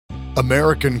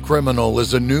American Criminal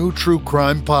is a new true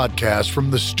crime podcast from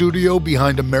the studio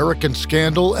behind American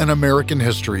Scandal and American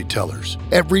History Tellers.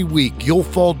 Every week, you'll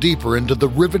fall deeper into the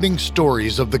riveting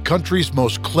stories of the country's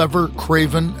most clever,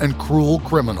 craven, and cruel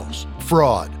criminals.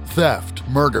 Fraud, theft,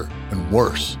 murder, and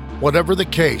worse. Whatever the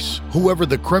case, whoever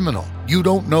the criminal, you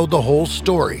don't know the whole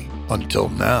story until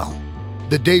now.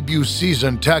 The debut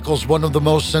season tackles one of the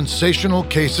most sensational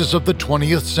cases of the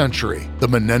 20th century, the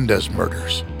Menendez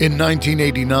murders. In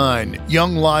 1989,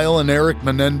 young Lyle and Eric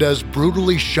Menendez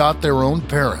brutally shot their own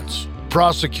parents.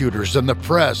 Prosecutors and the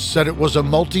press said it was a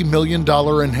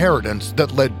multi-million-dollar inheritance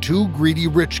that led two greedy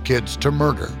rich kids to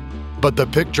murder. But the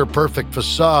picture-perfect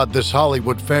facade this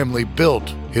Hollywood family built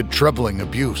hid troubling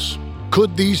abuse.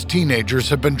 Could these teenagers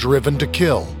have been driven to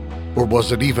kill? Or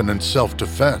was it even in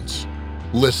self-defense?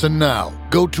 Listen now.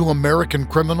 Go to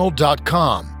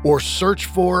AmericanCriminal.com or search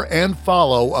for and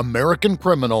follow American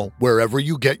Criminal wherever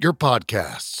you get your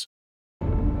podcasts.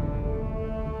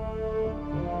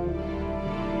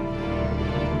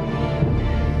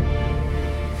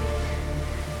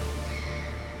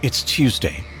 It's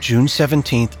Tuesday, June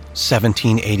 17th,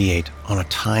 1788, on a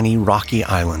tiny rocky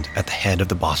island at the head of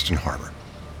the Boston Harbor.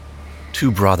 Two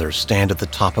brothers stand at the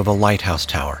top of a lighthouse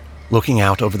tower, looking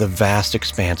out over the vast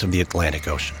expanse of the Atlantic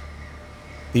Ocean.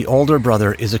 The older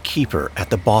brother is a keeper at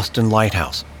the Boston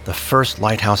Lighthouse, the first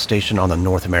lighthouse station on the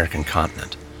North American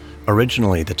continent.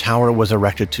 Originally, the tower was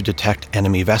erected to detect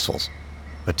enemy vessels,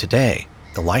 but today,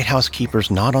 the lighthouse keeper's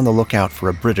not on the lookout for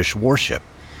a British warship,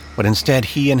 but instead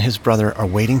he and his brother are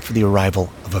waiting for the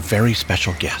arrival of a very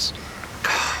special guest.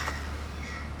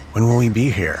 When will he be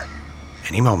here?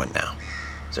 Any moment now.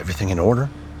 Is everything in order?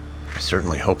 I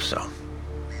certainly hope so.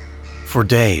 For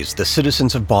days, the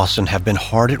citizens of Boston have been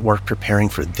hard at work preparing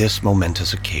for this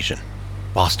momentous occasion.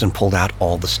 Boston pulled out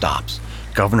all the stops.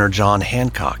 Governor John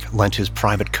Hancock lent his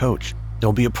private coach.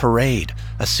 There'll be a parade,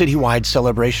 a citywide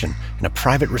celebration, and a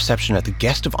private reception at the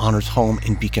guest of honor's home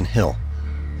in Beacon Hill.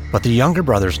 But the younger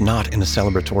brother's not in a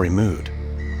celebratory mood.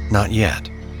 Not yet.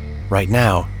 Right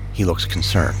now, he looks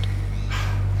concerned.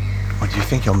 What, do you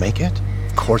think he'll make it?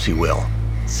 Of course he will.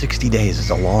 60 days is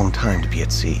a long time to be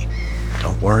at sea.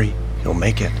 Don't worry. He'll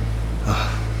make it.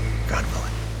 God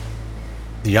willing.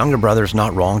 The younger brother's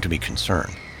not wrong to be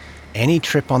concerned. Any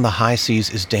trip on the high seas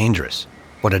is dangerous,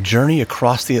 but a journey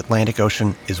across the Atlantic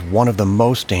Ocean is one of the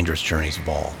most dangerous journeys of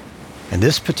all. And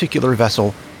this particular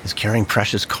vessel is carrying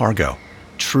precious cargo,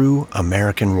 true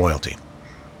American royalty.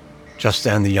 Just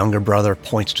then, the younger brother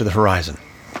points to the horizon.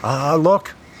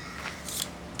 Look!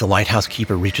 The lighthouse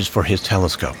keeper reaches for his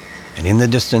telescope, and in the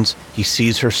distance, he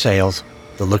sees her sails,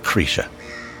 the Lucretia.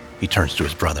 He turns to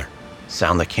his brother.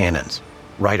 Sound the cannons.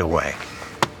 Right away.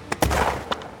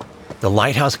 The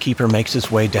lighthouse keeper makes his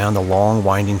way down the long,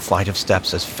 winding flight of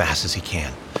steps as fast as he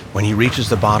can. When he reaches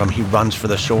the bottom, he runs for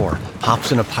the shore,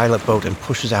 hops in a pilot boat, and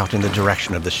pushes out in the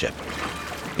direction of the ship.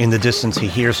 In the distance, he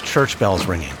hears church bells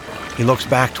ringing. He looks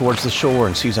back towards the shore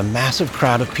and sees a massive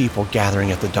crowd of people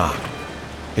gathering at the dock.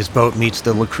 His boat meets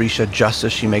the Lucretia just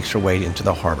as she makes her way into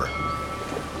the harbor.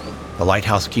 The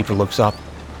lighthouse keeper looks up,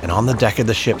 and on the deck of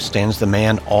the ship stands the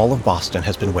man all of Boston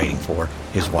has been waiting for,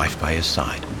 his wife by his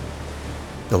side.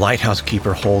 The lighthouse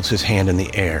keeper holds his hand in the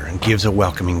air and gives a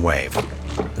welcoming wave.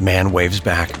 The man waves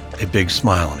back, a big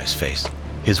smile on his face.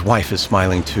 His wife is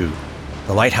smiling too.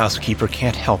 The lighthouse keeper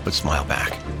can't help but smile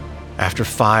back. After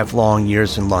 5 long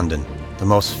years in London, the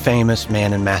most famous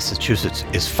man in Massachusetts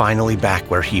is finally back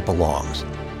where he belongs.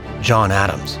 John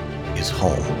Adams is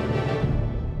home.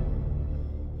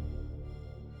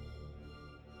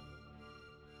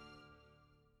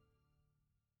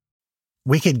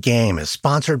 Wicked Game is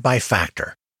sponsored by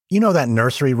Factor. You know that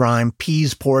nursery rhyme,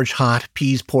 peas porridge hot,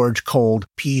 peas porridge cold,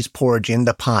 peas porridge in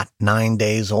the pot, 9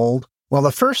 days old? Well,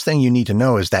 the first thing you need to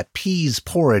know is that peas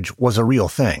porridge was a real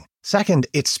thing. Second,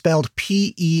 it's spelled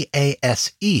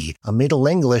P-E-A-S-E, a Middle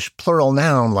English plural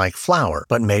noun like flour,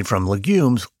 but made from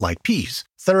legumes like peas.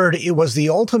 Third, it was the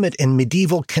ultimate in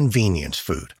medieval convenience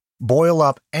food. Boil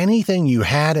up anything you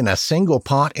had in a single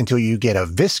pot until you get a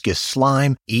viscous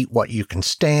slime, eat what you can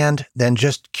stand, then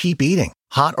just keep eating.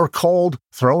 Hot or cold,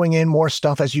 throwing in more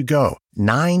stuff as you go.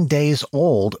 9 days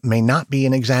old may not be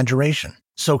an exaggeration.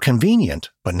 So convenient,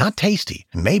 but not tasty,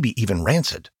 and maybe even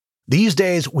rancid. These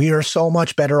days, we are so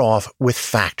much better off with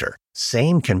Factor.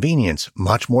 Same convenience,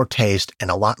 much more taste, and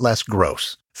a lot less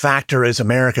gross. Factor is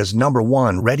America's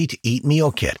 #1 ready-to-eat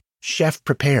meal kit.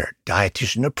 Chef-prepared,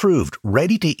 dietitian-approved,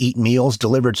 ready-to-eat meals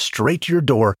delivered straight to your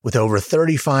door with over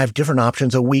 35 different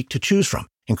options a week to choose from,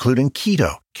 including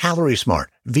keto, calorie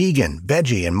smart, vegan,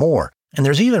 veggie, and more. And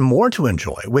there's even more to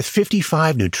enjoy with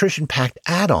 55 nutrition-packed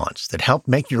add-ons that help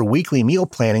make your weekly meal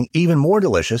planning even more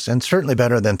delicious and certainly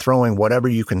better than throwing whatever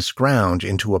you can scrounge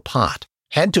into a pot.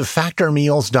 Head to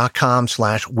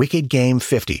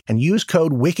factormeals.com/wickedgame50 and use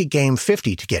code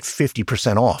wickedgame50 to get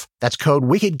 50% off. That's code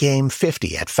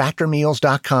wickedgame50 at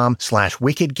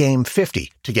factormeals.com/wickedgame50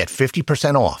 to get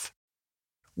 50% off.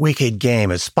 Wicked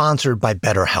Game is sponsored by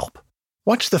BetterHelp.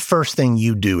 What's the first thing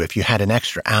you'd do if you had an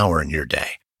extra hour in your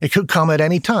day? It could come at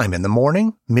any time, in the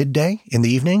morning, midday, in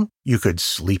the evening. You could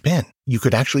sleep in. You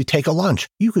could actually take a lunch.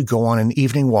 You could go on an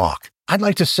evening walk. I'd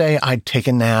like to say I'd take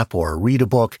a nap or read a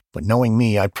book, but knowing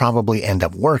me, I'd probably end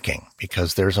up working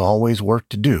because there's always work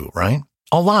to do, right?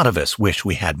 A lot of us wish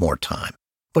we had more time.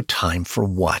 But time for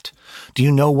what? Do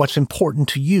you know what's important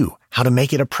to you? How to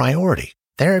make it a priority?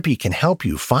 Therapy can help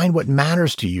you find what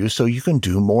matters to you so you can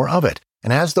do more of it.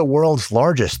 And as the world's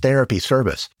largest therapy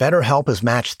service, BetterHelp has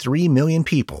matched 3 million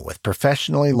people with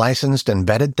professionally licensed and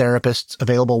vetted therapists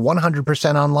available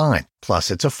 100% online.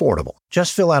 Plus, it's affordable.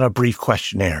 Just fill out a brief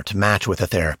questionnaire to match with a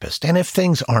therapist. And if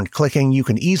things aren't clicking, you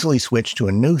can easily switch to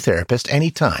a new therapist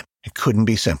anytime. It couldn't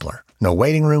be simpler. No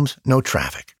waiting rooms, no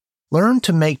traffic. Learn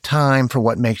to make time for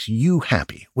what makes you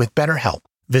happy with BetterHelp.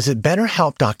 Visit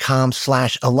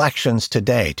BetterHelp.com/elections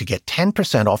today to get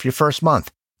 10% off your first month.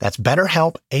 That's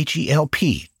BetterHelp,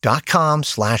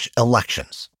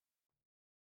 HELP.com/elections.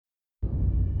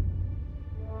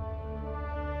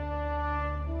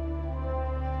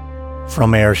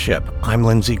 From Airship, I'm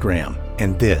Lindsey Graham,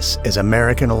 and this is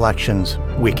American Elections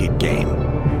Wicked Game.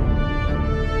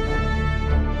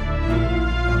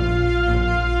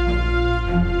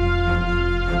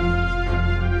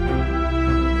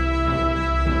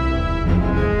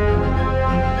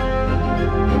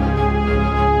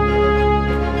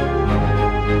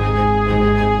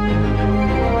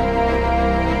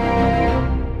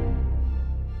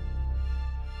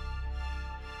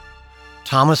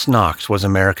 Thomas Knox was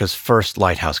America's first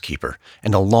lighthouse keeper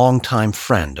and a longtime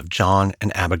friend of John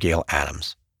and Abigail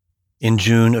Adams. In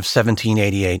June of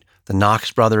 1788, the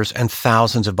Knox brothers and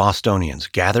thousands of Bostonians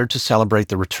gathered to celebrate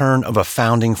the return of a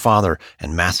founding father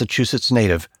and Massachusetts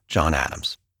native, John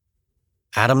Adams.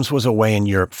 Adams was away in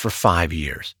Europe for 5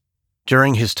 years.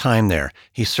 During his time there,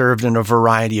 he served in a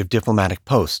variety of diplomatic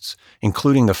posts,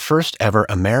 including the first ever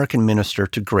American minister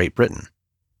to Great Britain.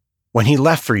 When he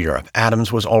left for Europe,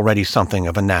 Adams was already something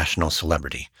of a national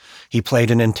celebrity. He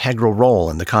played an integral role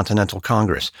in the Continental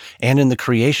Congress and in the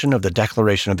creation of the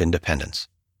Declaration of Independence.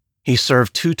 He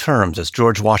served 2 terms as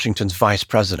George Washington's vice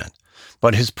president,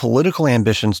 but his political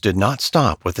ambitions did not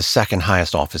stop with the second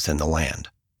highest office in the land.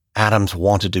 Adams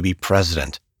wanted to be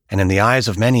president, and in the eyes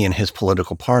of many in his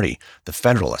political party, the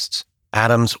Federalists,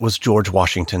 Adams was George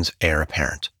Washington's heir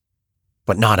apparent.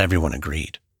 But not everyone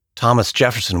agreed. Thomas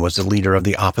Jefferson was the leader of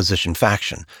the opposition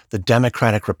faction, the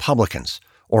Democratic Republicans,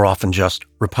 or often just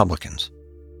Republicans.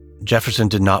 Jefferson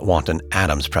did not want an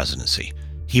Adams presidency.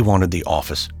 He wanted the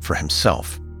office for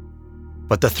himself.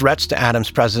 But the threats to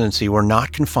Adams' presidency were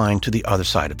not confined to the other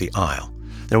side of the aisle.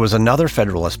 There was another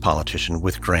Federalist politician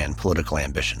with grand political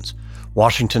ambitions,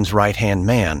 Washington's right-hand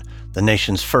man, the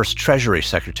nation's first Treasury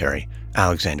Secretary,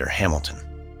 Alexander Hamilton.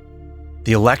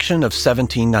 The election of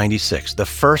 1796, the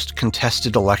first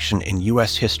contested election in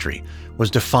U.S. history,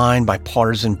 was defined by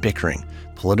partisan bickering,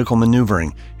 political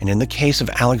maneuvering, and in the case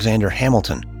of Alexander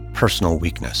Hamilton, personal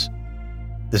weakness.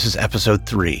 This is Episode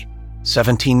 3,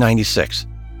 1796,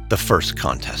 the first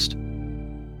contest.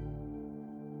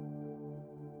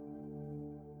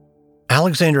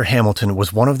 Alexander Hamilton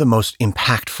was one of the most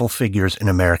impactful figures in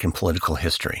American political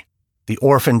history. The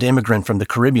orphaned immigrant from the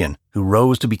Caribbean, who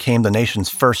rose to become the nation's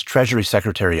first Treasury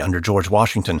Secretary under George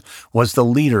Washington, was the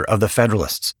leader of the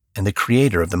Federalists and the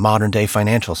creator of the modern-day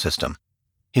financial system.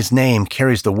 His name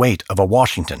carries the weight of a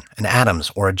Washington, an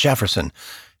Adams, or a Jefferson,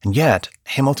 and yet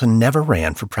Hamilton never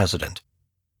ran for president.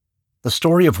 The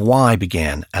story of why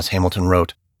began, as Hamilton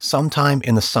wrote, sometime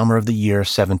in the summer of the year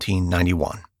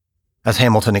 1791. As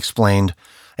Hamilton explained,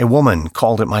 a woman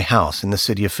called at my house in the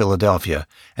city of Philadelphia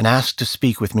and asked to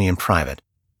speak with me in private.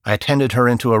 I attended her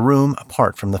into a room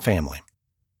apart from the family.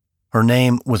 Her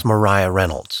name was Maria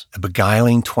Reynolds, a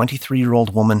beguiling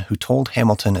 23-year-old woman who told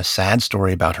Hamilton a sad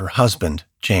story about her husband,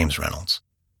 James Reynolds.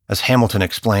 As Hamilton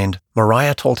explained,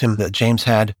 Maria told him that James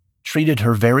had treated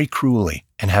her very cruelly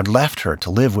and had left her to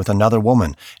live with another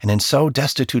woman, and in so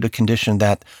destitute a condition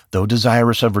that, though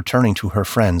desirous of returning to her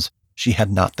friends, she had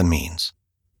not the means.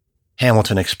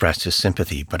 Hamilton expressed his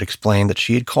sympathy, but explained that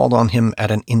she had called on him at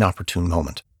an inopportune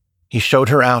moment. He showed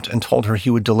her out and told her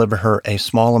he would deliver her a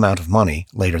small amount of money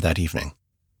later that evening.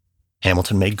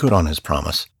 Hamilton made good on his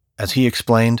promise. As he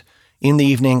explained, In the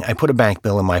evening, I put a bank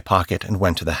bill in my pocket and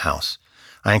went to the house.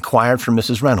 I inquired for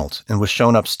Mrs. Reynolds and was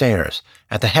shown upstairs,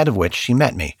 at the head of which she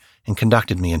met me and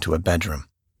conducted me into a bedroom.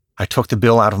 I took the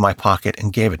bill out of my pocket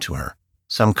and gave it to her.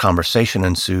 Some conversation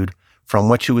ensued, from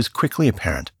which it was quickly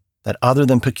apparent that other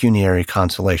than pecuniary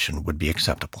consolation would be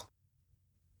acceptable.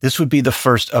 This would be the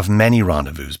first of many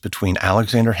rendezvous between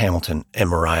Alexander Hamilton and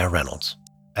Maria Reynolds.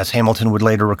 As Hamilton would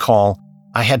later recall,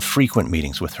 I had frequent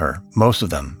meetings with her, most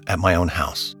of them at my own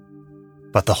house.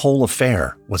 But the whole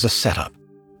affair was a setup.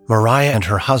 Maria and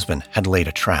her husband had laid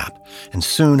a trap, and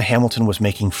soon Hamilton was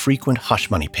making frequent hush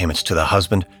money payments to the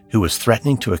husband who was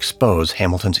threatening to expose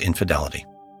Hamilton's infidelity.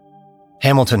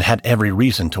 Hamilton had every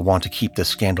reason to want to keep this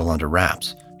scandal under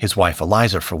wraps, his wife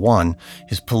Eliza for one,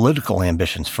 his political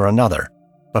ambitions for another.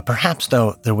 But perhaps,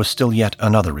 though, there was still yet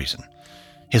another reason: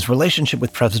 his relationship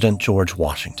with President George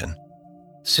Washington.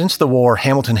 Since the war,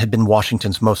 Hamilton had been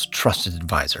Washington's most trusted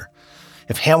advisor.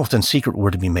 If Hamilton's secret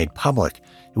were to be made public,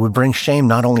 it would bring shame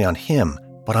not only on him,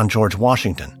 but on George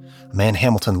Washington, a man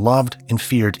Hamilton loved and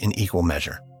feared in equal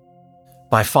measure.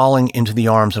 By falling into the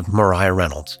arms of Maria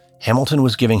Reynolds, Hamilton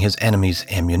was giving his enemies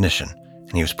ammunition,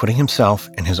 and he was putting himself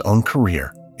and his own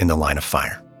career in the line of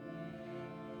fire.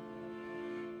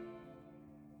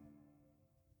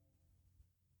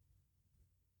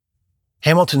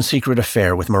 Hamilton's secret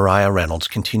affair with Maria Reynolds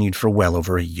continued for well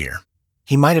over a year.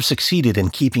 He might have succeeded in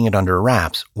keeping it under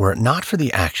wraps were it not for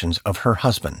the actions of her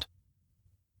husband.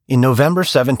 In November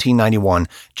 1791,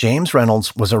 James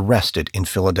Reynolds was arrested in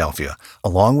Philadelphia,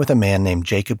 along with a man named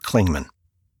Jacob Clingman.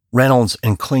 Reynolds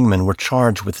and Clingman were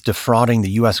charged with defrauding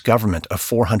the U.S. government of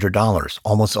 $400,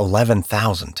 almost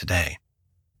 $11,000 today.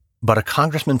 But a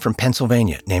congressman from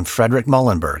Pennsylvania named Frederick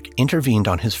Muhlenberg intervened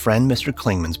on his friend Mr.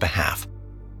 Clingman's behalf.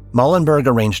 Muhlenberg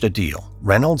arranged a deal.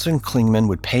 Reynolds and Clingman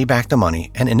would pay back the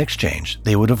money, and in exchange,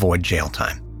 they would avoid jail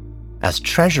time. As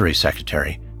Treasury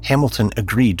Secretary, Hamilton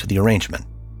agreed to the arrangement.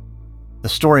 The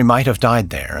story might have died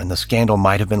there, and the scandal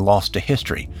might have been lost to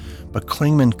history, but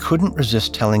Clingman couldn't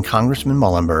resist telling Congressman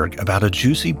Muhlenberg about a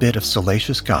juicy bit of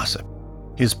salacious gossip.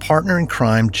 His partner in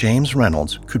crime, James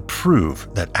Reynolds, could prove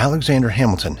that Alexander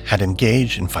Hamilton had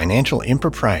engaged in financial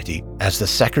impropriety as the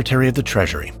Secretary of the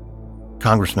Treasury.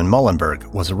 Congressman Muhlenberg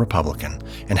was a Republican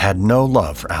and had no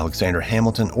love for Alexander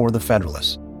Hamilton or the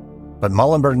Federalists. But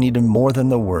Muhlenberg needed more than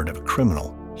the word of a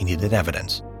criminal. He needed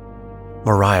evidence.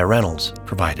 Maria Reynolds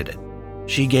provided it.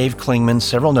 She gave Clingman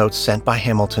several notes sent by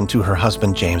Hamilton to her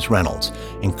husband James Reynolds,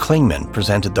 and Clingman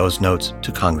presented those notes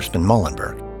to Congressman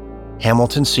Muhlenberg.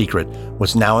 Hamilton's secret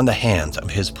was now in the hands of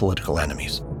his political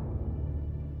enemies.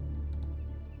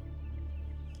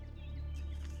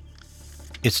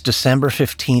 It's December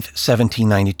 15,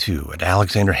 1792, at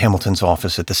Alexander Hamilton's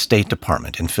office at the State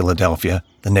Department in Philadelphia,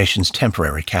 the nation's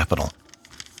temporary capital.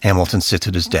 Hamilton sits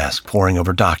at his desk, poring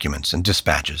over documents and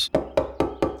dispatches.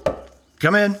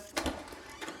 Come in.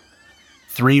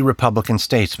 3 Republican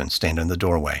statesmen stand in the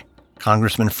doorway: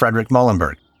 Congressman Frederick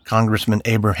Muhlenberg, Congressman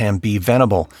Abraham B.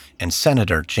 Venable, and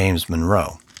Senator James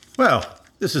Monroe. Well,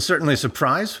 this is certainly a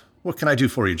surprise. What can I do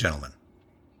for you, gentlemen?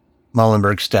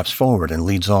 Muhlenberg steps forward and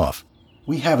leads off.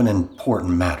 We have an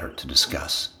important matter to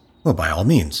discuss. Well, by all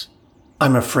means.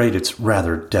 I'm afraid it's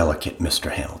rather delicate,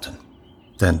 Mr. Hamilton.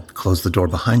 Then close the door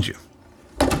behind you.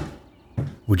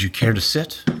 Would you care to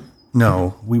sit?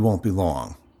 No, we won't be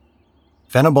long.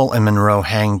 Venable and Monroe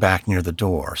hang back near the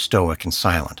door, stoic and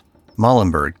silent.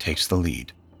 Muhlenberg takes the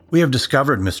lead. We have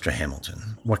discovered, Mr.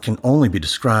 Hamilton, what can only be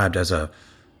described as a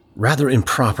rather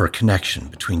improper connection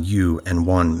between you and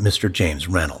one Mr. James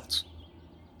Reynolds.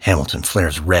 Hamilton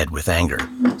flares red with anger.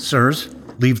 Sirs,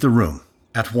 leave the room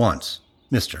at once.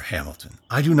 Mr. Hamilton,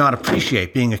 I do not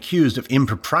appreciate being accused of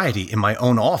impropriety in my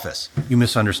own office. You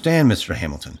misunderstand, Mr.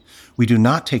 Hamilton. We do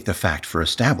not take the fact for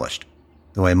established,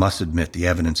 though I must admit the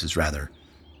evidence is rather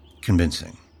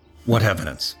convincing. What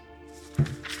evidence?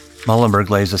 Muhlenberg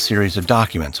lays a series of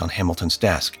documents on Hamilton's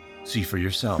desk. See for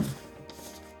yourself.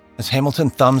 As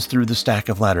Hamilton thumbs through the stack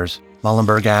of letters,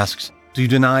 Muhlenberg asks, Do you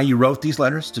deny you wrote these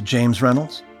letters to James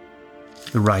Reynolds?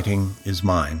 The writing is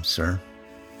mine, sir.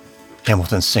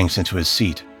 Hamilton sinks into his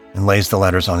seat and lays the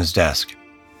letters on his desk.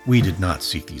 We did not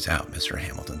seek these out, Mr.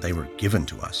 Hamilton. They were given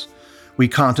to us. We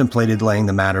contemplated laying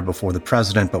the matter before the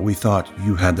president, but we thought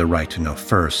you had the right to know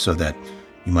first so that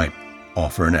you might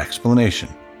offer an explanation.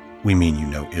 We mean you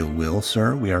no ill will,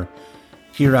 sir. We are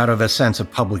here out of a sense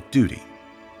of public duty.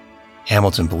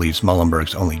 Hamilton believes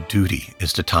Muhlenberg's only duty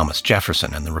is to Thomas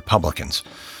Jefferson and the Republicans,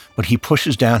 but he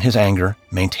pushes down his anger,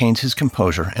 maintains his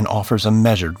composure, and offers a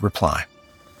measured reply.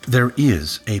 There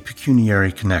is a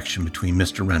pecuniary connection between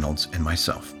Mr. Reynolds and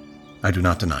myself. I do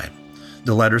not deny it.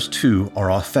 The letters, too,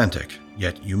 are authentic,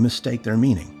 yet you mistake their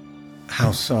meaning.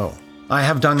 How so? I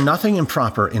have done nothing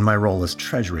improper in my role as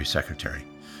Treasury Secretary.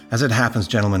 As it happens,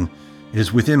 gentlemen, it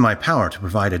is within my power to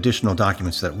provide additional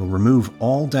documents that will remove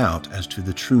all doubt as to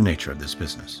the true nature of this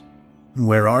business.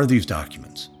 Where are these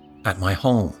documents? At my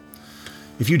home.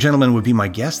 If you gentlemen would be my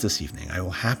guest this evening, I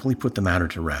will happily put the matter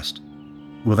to rest.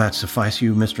 Will that suffice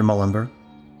you, Mr. Muhlenberg?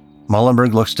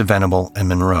 Muhlenberg looks to Venable and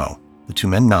Monroe. The two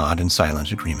men nod in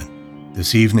silent agreement.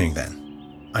 This evening,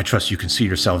 then. I trust you can see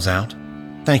yourselves out?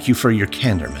 Thank you for your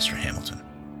candor, Mr. Hamilton.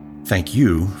 Thank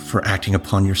you for acting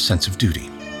upon your sense of duty.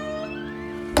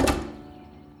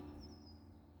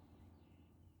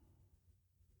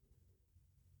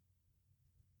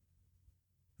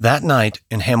 That night,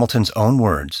 in Hamilton's own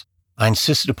words, I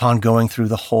insisted upon going through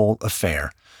the whole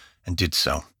affair, and did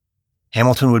so.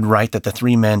 Hamilton would write that the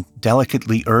three men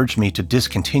delicately urged me to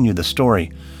discontinue the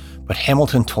story, but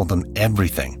Hamilton told them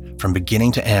everything, from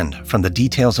beginning to end, from the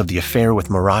details of the affair with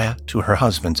Maria to her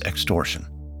husband's extortion.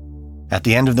 At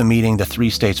the end of the meeting, the three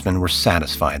statesmen were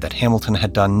satisfied that Hamilton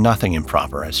had done nothing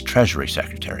improper as Treasury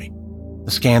Secretary.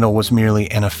 The scandal was merely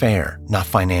an affair, not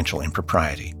financial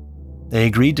impropriety. They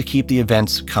agreed to keep the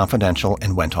events confidential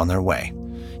and went on their way,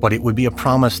 but it would be a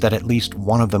promise that at least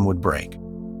one of them would break.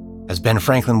 As Ben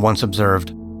Franklin once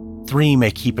observed, 3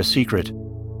 may keep a secret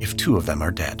if 2 of them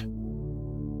are dead.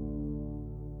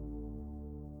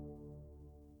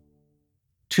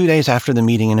 2 days after the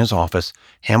meeting in his office,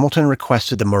 Hamilton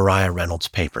requested the Maria Reynolds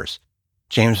papers.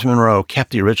 James Monroe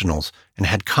kept the originals and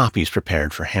had copies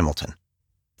prepared for Hamilton.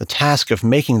 The task of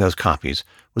making those copies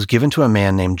was given to a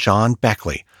man named John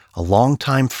Beckley, a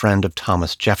longtime friend of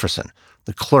Thomas Jefferson,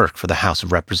 the clerk for the House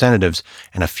of Representatives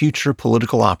and a future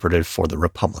political operative for the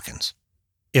Republicans.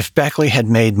 If Beckley had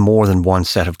made more than one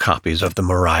set of copies of the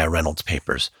Maria Reynolds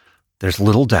papers, there's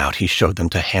little doubt he showed them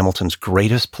to Hamilton's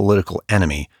greatest political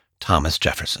enemy, Thomas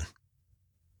Jefferson.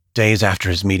 Days after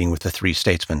his meeting with the 3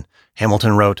 statesmen,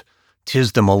 Hamilton wrote,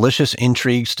 "'Tis the malicious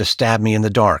intrigues to stab me in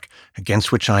the dark,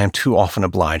 against which I am too often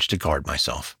obliged to guard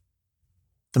myself."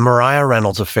 The Maria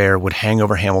Reynolds affair would hang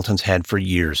over Hamilton's head for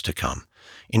years to come.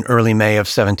 In early May of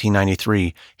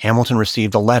 1793, Hamilton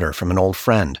received a letter from an old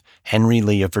friend, Henry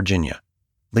Lee of Virginia.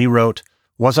 Lee wrote,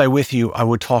 "Was I with you, I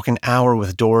would talk an hour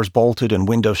with doors bolted and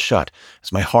windows shut,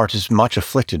 as my heart is much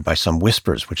afflicted by some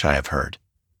whispers which I have heard."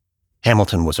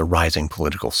 Hamilton was a rising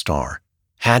political star.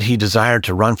 Had he desired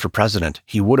to run for president,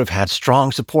 he would have had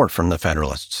strong support from the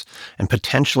Federalists and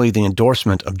potentially the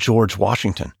endorsement of George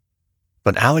Washington.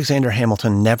 But Alexander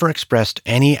Hamilton never expressed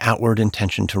any outward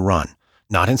intention to run,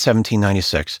 not in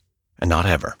 1796, and not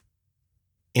ever.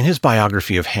 In his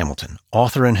biography of Hamilton,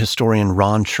 author and historian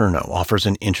Ron Chernow offers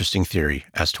an interesting theory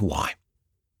as to why.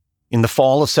 In the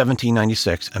fall of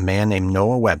 1796, a man named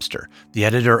Noah Webster, the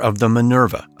editor of the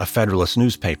Minerva, a Federalist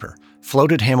newspaper,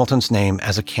 floated Hamilton's name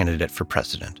as a candidate for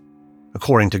president.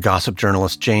 According to gossip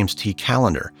journalist James T.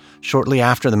 Callender, shortly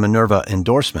after the Minerva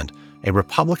endorsement, a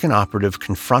Republican operative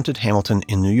confronted Hamilton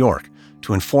in New York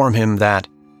to inform him that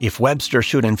if Webster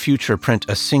should in future print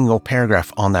a single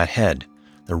paragraph on that head,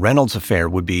 the Reynolds affair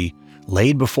would be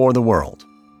laid before the world.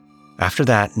 After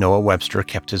that, Noah Webster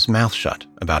kept his mouth shut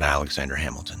about Alexander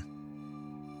Hamilton.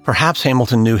 Perhaps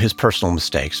Hamilton knew his personal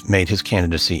mistakes made his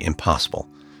candidacy impossible.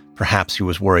 Perhaps he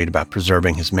was worried about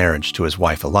preserving his marriage to his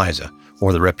wife Eliza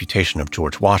or the reputation of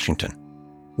George Washington.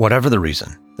 Whatever the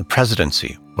reason, the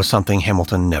presidency was something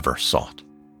Hamilton never sought.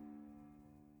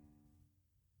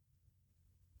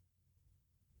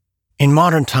 In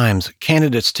modern times,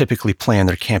 candidates typically plan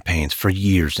their campaigns for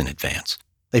years in advance.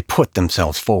 They put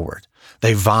themselves forward.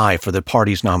 They vie for the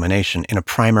party's nomination in a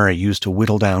primary used to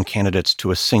whittle down candidates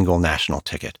to a single national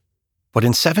ticket. But in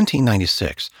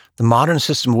 1796, the modern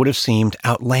system would have seemed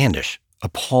outlandish,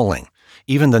 appalling.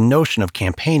 Even the notion of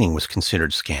campaigning was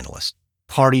considered scandalous.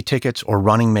 Party tickets or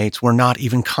running mates were not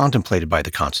even contemplated by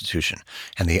the Constitution,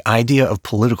 and the idea of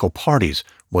political parties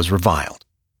was reviled.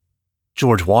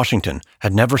 George Washington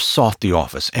had never sought the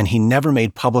office, and he never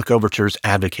made public overtures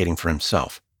advocating for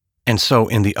himself. And so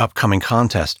in the upcoming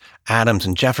contest, Adams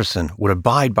and Jefferson would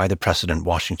abide by the precedent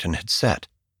Washington had set.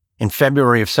 In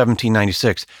February of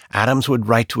 1796, Adams would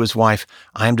write to his wife,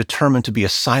 "I am determined to be a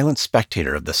silent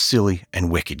spectator of the silly and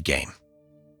wicked game."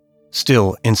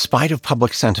 Still, in spite of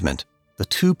public sentiment, the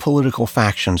 2 political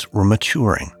factions were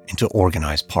maturing into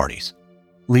organized parties.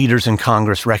 Leaders in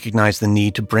Congress recognized the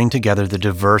need to bring together the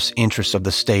diverse interests of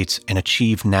the states and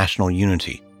achieve national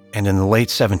unity, and in the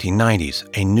late 1790s,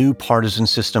 a new partisan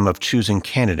system of choosing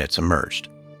candidates emerged.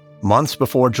 Months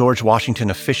before George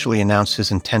Washington officially announced his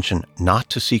intention not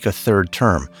to seek a 3rd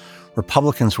term,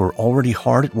 Republicans were already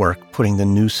hard at work putting the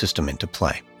new system into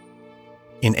play.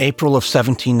 In April of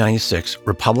 1796,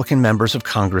 Republican members of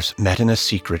Congress met in a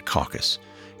secret caucus.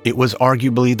 It was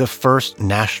arguably the first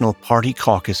national party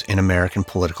caucus in American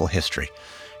political history,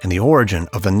 and the origin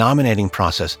of the nominating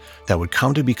process that would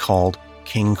come to be called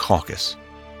King Caucus.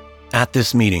 At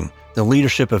this meeting, the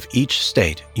leadership of each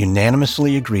state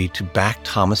unanimously agreed to back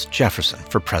Thomas Jefferson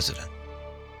for president.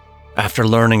 After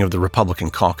learning of the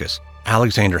Republican caucus,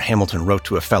 Alexander Hamilton wrote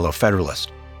to a fellow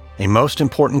Federalist, "A most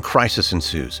important crisis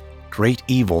ensues. Great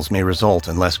evils may result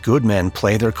unless good men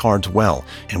play their cards well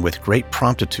and with great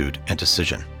promptitude and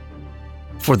decision."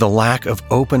 For the lack of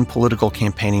open political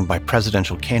campaigning by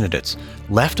presidential candidates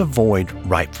left a void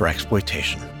ripe for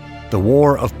exploitation. The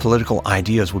war of political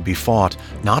ideas would be fought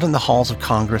not in the halls of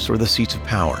Congress or the seats of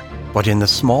power, but in the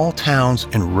small towns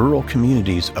and rural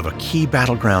communities of a key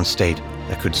battleground state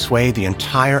that could sway the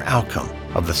entire outcome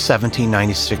of the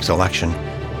 1796 election,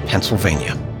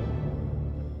 Pennsylvania.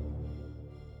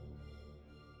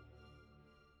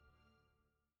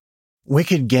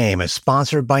 Wicked Game is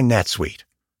sponsored by NetSuite.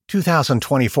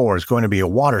 2024 is going to be a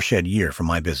watershed year for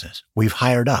my business. We've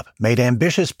hired up, made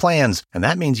ambitious plans, and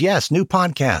that means, yes, new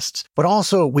podcasts. But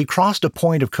also, we crossed a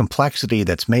point of complexity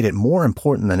that's made it more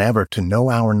important than ever to know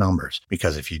our numbers.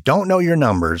 Because if you don't know your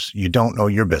numbers, you don't know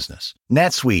your business.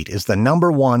 NetSuite is the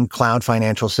 #1 cloud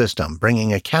financial system,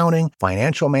 bringing accounting,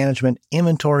 financial management,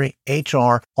 inventory,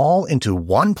 HR, all into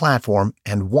one platform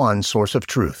and one source of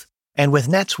truth. And with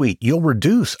NetSuite, you'll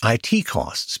reduce IT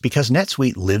costs because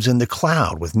NetSuite lives in the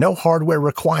cloud with no hardware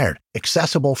required,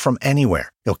 accessible from anywhere.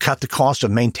 You'll cut the cost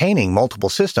of maintaining multiple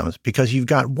systems because you've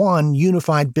got one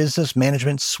unified business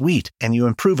management suite, and you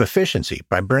improve efficiency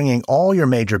by bringing all your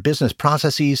major business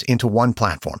processes into one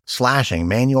platform, slashing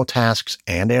manual tasks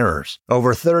and errors.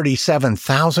 Over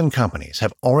 37,000 companies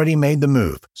have already made the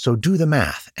move, so do the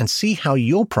math and see how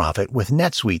you'll profit with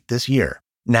NetSuite this year.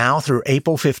 Now through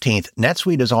April 15th,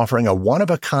 NetSuite is offering a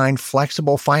one-of-a-kind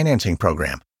flexible financing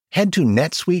program. Head to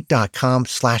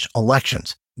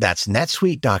netsuite.com/elections. That's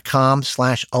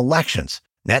netsuite.com/elections.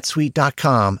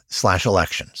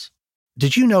 netsuite.com/elections.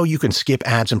 Did you know you can skip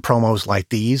ads and promos like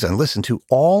these and listen to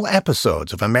all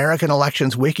episodes of American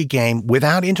Elections Wicked Game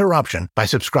without interruption by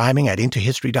subscribing at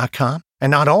intohistory.com?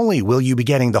 And not only will you be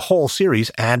getting the whole series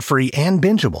ad-free and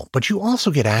bingeable, but you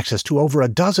also get access to over a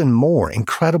dozen more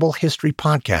incredible history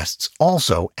podcasts,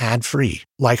 also ad-free,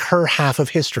 like Her Half of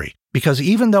History. Because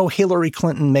even though Hillary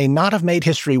Clinton may not have made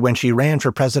history when she ran for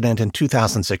president in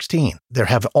 2016, there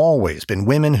have always been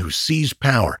women who seized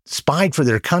power, spied for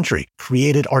their country,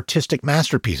 created artistic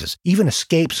masterpieces, even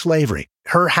escaped slavery.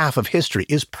 Her Half of History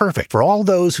is perfect for all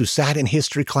those who sat in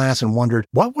history class and wondered,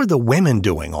 what were the women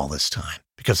doing all this time?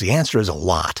 Because the answer is a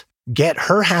lot. Get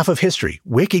Her Half of History,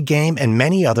 Wicked Game, and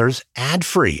many others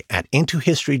ad-free at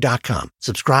intohistory.com.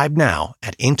 Subscribe now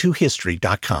at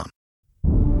intohistory.com.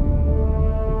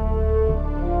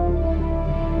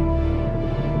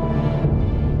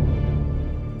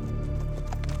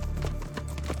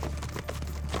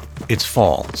 It's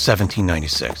fall,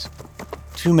 1796.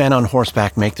 Two men on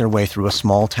horseback make their way through a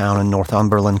small town in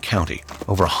Northumberland County,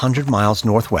 over 100 miles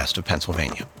northwest of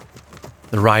Pennsylvania.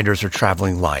 The riders are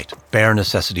traveling light, bare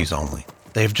necessities only.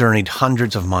 They've journeyed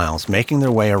hundreds of miles, making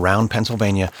their way around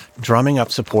Pennsylvania, drumming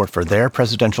up support for their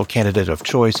presidential candidate of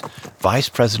choice, Vice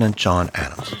President John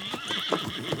Adams.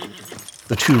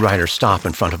 The two riders stop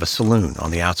in front of a saloon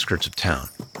on the outskirts of town.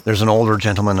 There's an older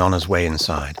gentleman on his way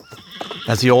inside.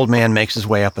 As the old man makes his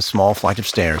way up a small flight of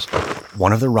stairs,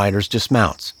 one of the riders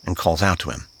dismounts and calls out to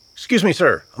him. "Excuse me,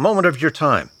 sir, a moment of your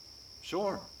time."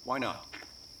 Sure, why not?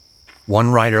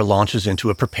 One rider launches into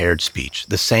a prepared speech,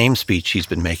 the same speech he's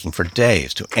been making for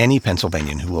days to any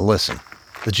Pennsylvanian who will listen.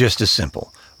 The gist is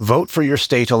simple. Vote for your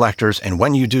state electors, and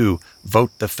when you do,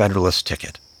 vote the Federalist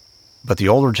ticket. But the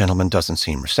older gentleman doesn't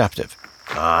seem receptive.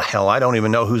 Hell, I don't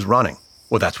even know who's running.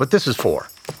 Well, that's what this is for.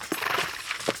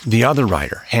 The other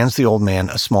rider hands the old man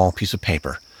a small piece of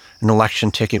paper, an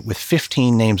election ticket with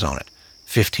 15 names on it,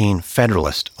 15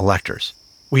 Federalist electors.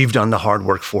 "We've done the hard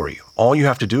work for you. All you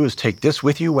have to do is take this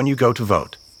with you when you go to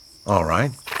vote." "All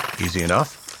right, easy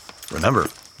enough. Remember,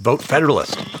 vote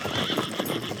Federalist."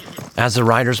 As the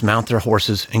riders mount their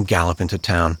horses and gallop into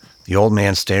town, the old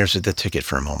man stares at the ticket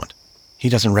for a moment. He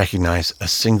doesn't recognize a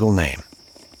single name.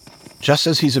 Just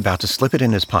as he's about to slip it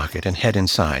in his pocket and head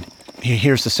inside, he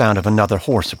hears the sound of another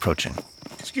horse approaching.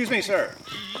 "Excuse me, sir."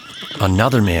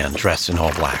 Another man dressed in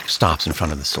all black stops in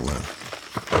front of the saloon.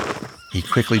 He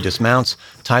quickly dismounts,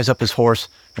 ties up his horse,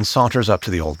 and saunters up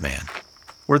to the old man.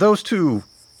 "Were those two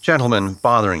gentlemen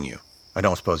bothering you?" "I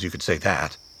don't suppose you could say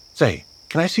that." "Say,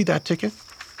 can I see that ticket?"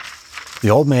 The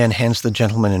old man hands the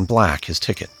gentleman in black his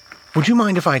ticket. "Would you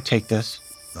mind if I take this?"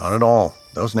 Not at all.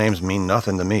 Those names mean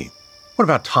nothing to me. What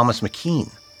about Thomas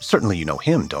McKean? Certainly you know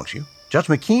him, don't you? Judge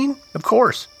McKean? Of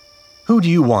course. Who do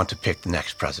you want to pick the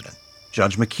next president?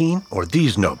 Judge McKean or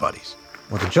these nobodies?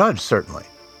 Well, the judge, certainly.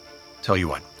 Tell you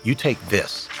what, you take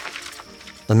this.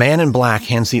 The man in black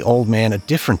hands the old man a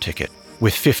different ticket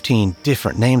with 15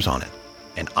 different names on it,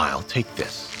 and I'll take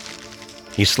this.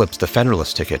 He slips the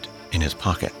Federalist ticket in his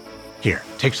pocket. Here,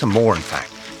 take some more, in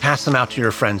fact. Pass them out to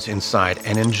your friends inside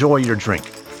and enjoy your drink,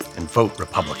 and vote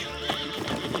Republican.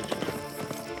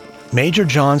 Major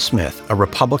John Smith, a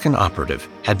Republican operative,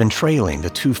 had been trailing the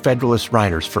two Federalist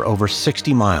riders for over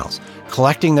 60 miles,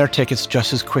 collecting their tickets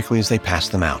just as quickly as they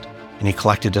passed them out, and he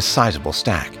collected a sizable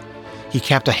stack. He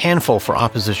kept a handful for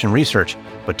opposition research,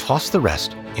 but tossed the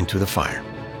rest into the fire.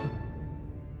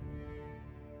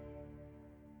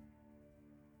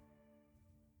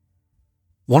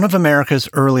 One of America's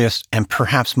earliest and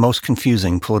perhaps most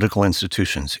confusing political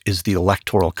institutions is the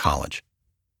Electoral College.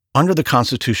 Under the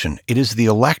Constitution, it is the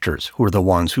electors who are the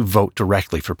ones who vote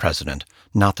directly for president,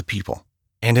 not the people.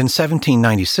 And in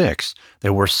 1796,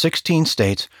 there were 16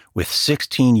 states with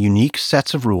 16 unique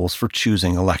sets of rules for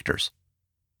choosing electors.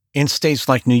 In states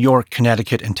like New York,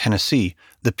 Connecticut, and Tennessee,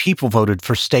 the people voted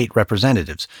for state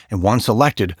representatives, and once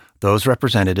elected, those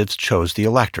representatives chose the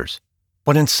electors.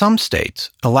 But in some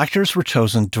states, electors were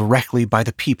chosen directly by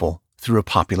the people through a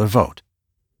popular vote.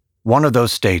 One of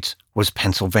those states was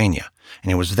Pennsylvania,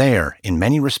 and it was there, in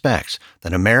many respects,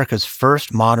 that America's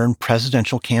first modern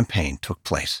presidential campaign took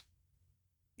place.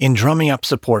 In drumming up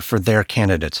support for their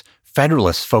candidates,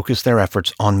 Federalists focused their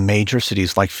efforts on major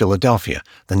cities like Philadelphia,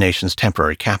 the nation's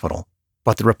temporary capital,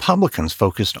 but the Republicans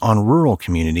focused on rural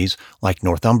communities like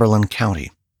Northumberland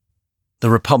County. The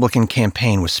Republican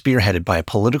campaign was spearheaded by a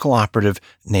political operative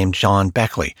named John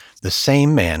Beckley, the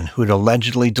same man who had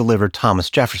allegedly delivered Thomas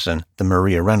Jefferson the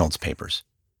Maria Reynolds papers.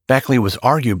 Beckley was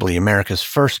arguably America's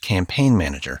first campaign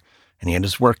manager, and he had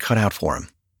his work cut out for him.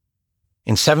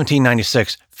 In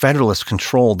 1796, Federalists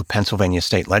controlled the Pennsylvania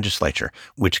state legislature,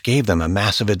 which gave them a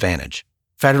massive advantage.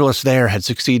 Federalists there had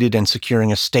succeeded in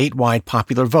securing a statewide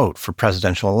popular vote for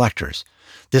presidential electors.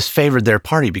 This favored their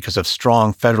party because of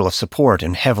strong Federalist support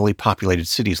in heavily populated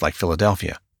cities like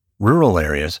Philadelphia. Rural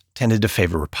areas tended to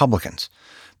favor Republicans,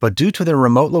 but due to their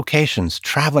remote locations,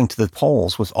 traveling to the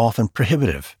polls was often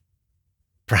prohibitive.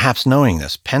 Perhaps knowing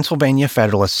this, Pennsylvania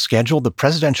Federalists scheduled the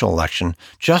presidential election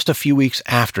just a few weeks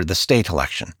after the state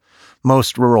election.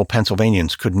 Most rural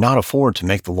Pennsylvanians could not afford to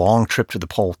make the long trip to the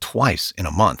poll twice in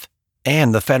a month.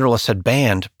 And the Federalists had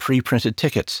banned pre-printed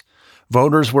tickets.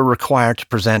 Voters were required to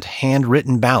present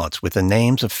handwritten ballots with the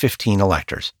names of 15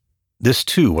 electors. This,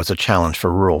 too, was a challenge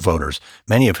for rural voters,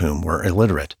 many of whom were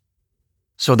illiterate.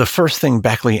 So the first thing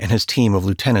Beckley and his team of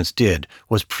lieutenants did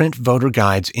was print voter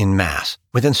guides in mass,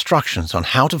 with instructions on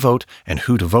how to vote and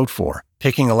who to vote for,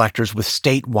 picking electors with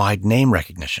statewide name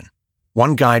recognition.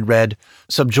 One guide read,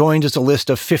 "Subjoined is a list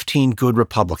of 15 good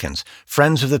Republicans,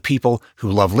 friends of the people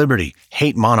who love liberty,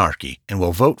 hate monarchy, and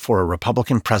will vote for a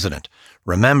Republican president.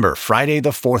 Remember, Friday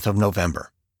the 4th of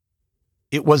November."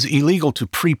 It was illegal to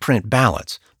pre-print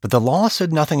ballots, but the law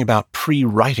said nothing about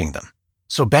pre-writing them.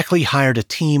 So Beckley hired a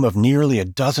team of nearly a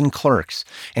dozen clerks,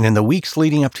 and in the weeks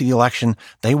leading up to the election,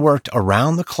 they worked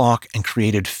around the clock and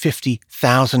created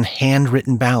 50,000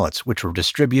 handwritten ballots, which were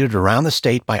distributed around the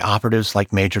state by operatives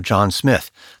like Major John Smith,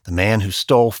 the man who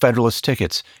stole Federalist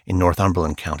tickets in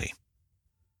Northumberland County.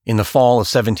 In the fall of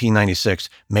 1796,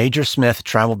 Major Smith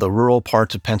traveled the rural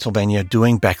parts of Pennsylvania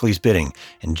doing Beckley's bidding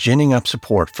and ginning up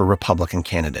support for Republican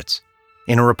candidates.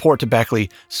 In a report to Beckley,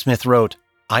 Smith wrote,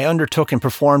 "I undertook and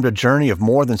performed a journey of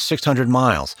more than 600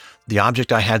 miles. The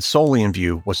object I had solely in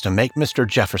view was to make Mr.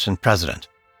 Jefferson president.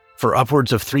 For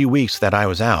upwards of 3 weeks that I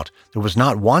was out, there was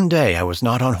not one day I was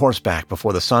not on horseback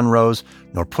before the sun rose,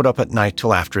 nor put up at night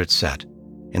till after it set.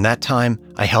 In that time,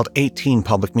 I held 18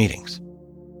 public meetings."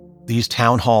 These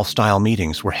town hall-style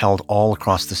meetings were held all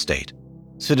across the state.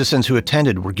 Citizens who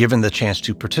attended were given the chance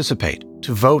to participate,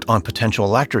 to vote on potential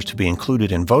electors to be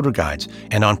included in voter guides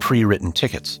and on pre-written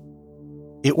tickets.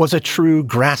 It was a true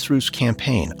grassroots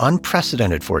campaign,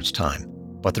 unprecedented for its time,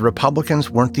 but the Republicans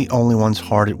weren't the only ones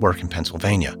hard at work in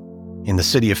Pennsylvania. In the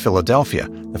city of Philadelphia,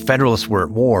 the Federalists were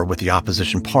at war with the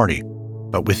opposition party,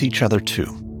 but with each other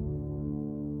too.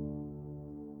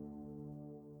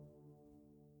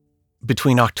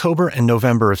 Between October and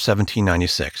November of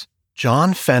 1796,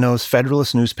 John Fenno's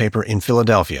Federalist newspaper in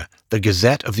Philadelphia, the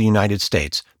Gazette of the United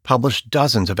States, published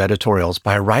dozens of editorials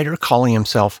by a writer calling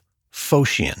himself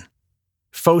Phocion.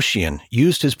 Phocion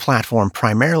used his platform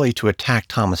primarily to attack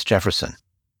Thomas Jefferson.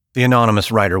 The anonymous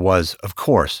writer was, of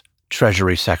course,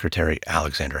 Treasury Secretary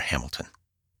Alexander Hamilton.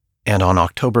 And on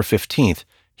October 15th,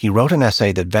 he wrote an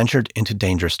essay that ventured into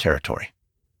dangerous territory.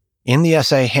 In the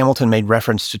essay, Hamilton made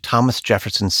reference to Thomas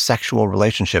Jefferson's sexual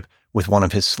relationship with one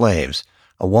of his slaves,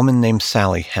 a woman named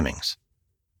Sally Hemings.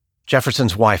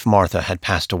 Jefferson's wife, Martha, had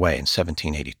passed away in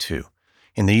 1782.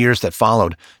 In the years that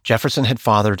followed, Jefferson had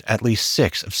fathered at least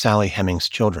 6 of Sally Hemings'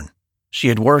 children. She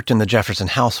had worked in the Jefferson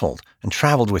household and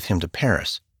traveled with him to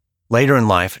Paris. Later in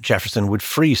life, Jefferson would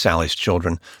free Sally's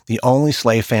children, the only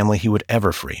slave family he would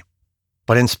ever free.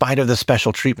 But in spite of the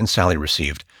special treatment Sally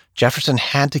received, Jefferson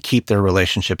had to keep their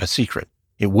relationship a secret.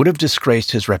 It would have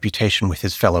disgraced his reputation with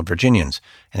his fellow Virginians,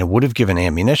 and it would have given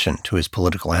ammunition to his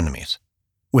political enemies.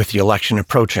 With the election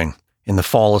approaching, in the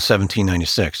fall of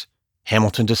 1796,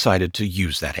 Hamilton decided to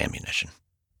use that ammunition.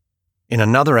 In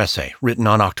another essay written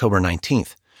on October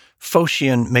 19th,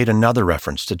 Phocion made another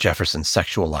reference to Jefferson's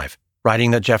sexual life,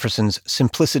 writing that Jefferson's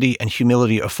simplicity and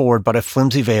humility afford but a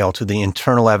flimsy veil to the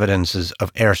internal evidences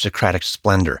of aristocratic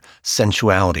splendor,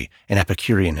 sensuality, and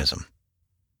Epicureanism.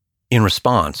 In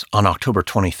response, on October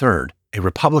 23rd, a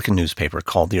Republican newspaper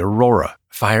called the Aurora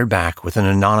fired back with an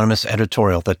anonymous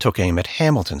editorial that took aim at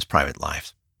Hamilton's private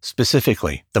life,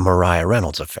 specifically the Maria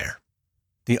Reynolds affair.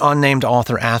 The unnamed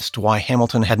author asked why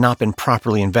Hamilton had not been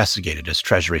properly investigated as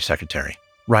Treasury Secretary,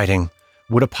 writing,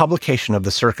 "Would a publication of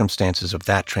the circumstances of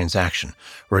that transaction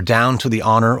redound to the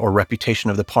honor or reputation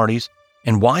of the parties?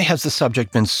 And why has the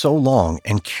subject been so long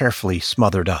and carefully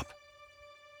smothered up?"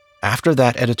 After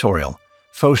that editorial,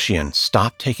 Phocion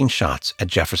stopped taking shots at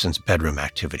Jefferson's bedroom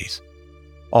activities.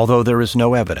 Although there is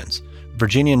no evidence,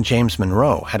 Virginian James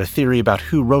Monroe had a theory about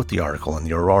who wrote the article in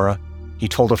the Aurora. He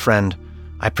told a friend,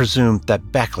 "I presume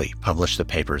that Beckley published the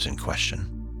papers in question."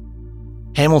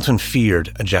 Hamilton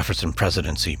feared a Jefferson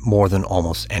presidency more than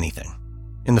almost anything.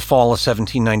 In the fall of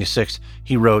 1796,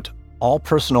 he wrote, "All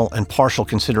personal and partial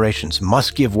considerations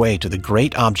must give way to the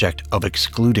great object of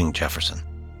excluding Jefferson."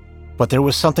 But there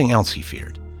was something else he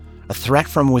feared, a threat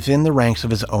from within the ranks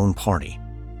of his own party.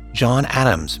 John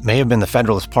Adams may have been the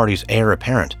Federalist Party's heir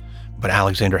apparent, but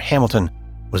Alexander Hamilton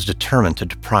was determined to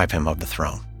deprive him of the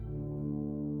throne.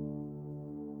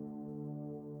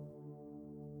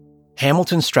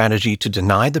 Hamilton's strategy to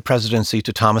deny the presidency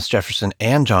to Thomas Jefferson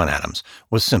and John Adams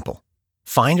was simple.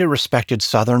 Find a respected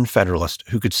Southern Federalist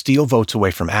who could steal votes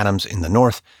away from Adams in the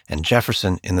North and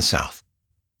Jefferson in the South.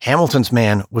 Hamilton's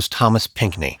man was Thomas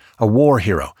Pinckney, a war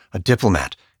hero, a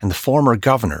diplomat, and the former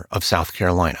governor of South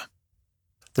Carolina.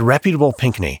 The reputable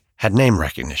Pinckney had name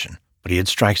recognition, but he had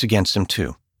strikes against him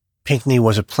too. Pinckney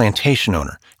was a plantation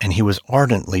owner, and he was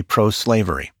ardently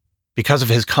pro-slavery. Because of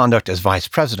his conduct as vice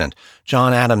president,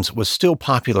 John Adams was still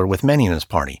popular with many in his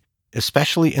party,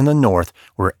 especially in the North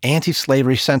where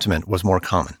anti-slavery sentiment was more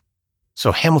common.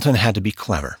 So Hamilton had to be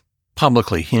clever.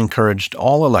 Publicly, he encouraged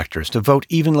all electors to vote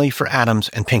evenly for Adams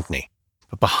and Pinckney,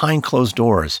 but behind closed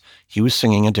doors, he was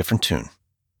singing a different tune.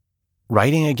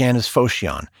 Writing again as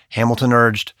Phocion, Hamilton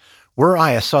urged, "Were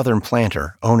I a Southern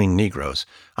planter owning Negroes,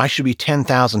 I should be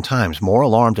 10,000 times more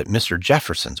alarmed at Mr.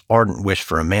 Jefferson's ardent wish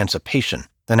for emancipation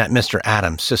than at Mr.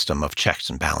 Adams' system of checks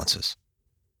and balances."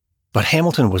 But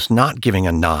Hamilton was not giving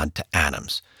a nod to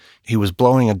Adams. He was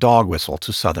blowing a dog whistle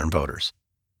to Southern voters.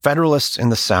 Federalists in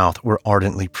the South were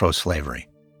ardently pro-slavery.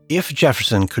 If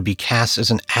Jefferson could be cast as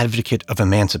an advocate of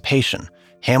emancipation,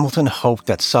 Hamilton hoped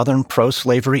that Southern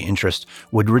pro-slavery interests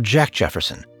would reject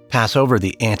Jefferson, pass over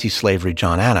the anti-slavery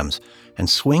John Adams, and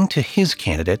swing to his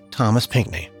candidate, Thomas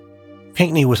Pinckney.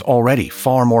 Pinckney was already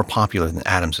far more popular than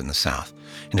Adams in the South,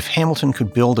 and if Hamilton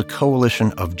could build a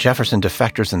coalition of Jefferson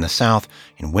defectors in the South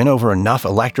and win over enough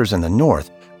electors in the North,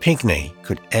 Pinckney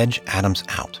could edge Adams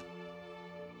out.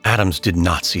 Adams did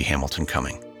not see Hamilton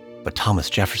coming, but Thomas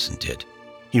Jefferson did.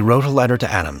 He wrote a letter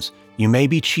to Adams, "You may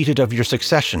be cheated of your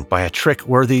succession by a trick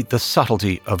worthy the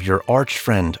subtlety of your arch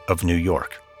friend of New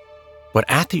York." But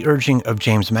at the urging of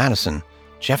James Madison,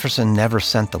 Jefferson never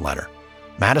sent the letter.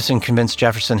 Madison convinced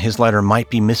Jefferson his letter might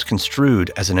be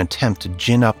misconstrued as an attempt to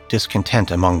gin up discontent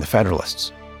among the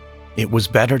Federalists. It was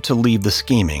better to leave the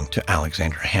scheming to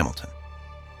Alexander Hamilton.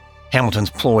 Hamilton's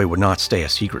ploy would not stay a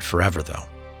secret forever, though.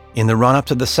 In the run-up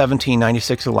to the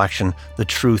 1796 election, the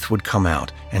truth would come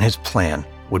out, and his plan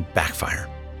would backfire.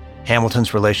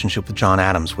 Hamilton's relationship with John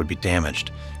Adams would be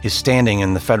damaged, his standing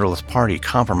in the Federalist Party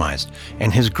compromised,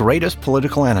 and his greatest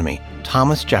political enemy,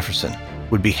 Thomas Jefferson,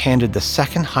 would be handed the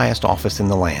second highest office in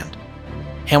the land.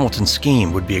 Hamilton's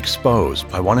scheme would be exposed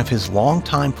by one of his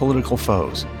longtime political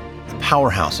foes, a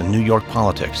powerhouse in New York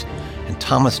politics, and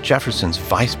Thomas Jefferson's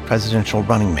vice presidential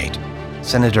running mate,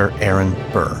 Senator Aaron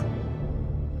Burr.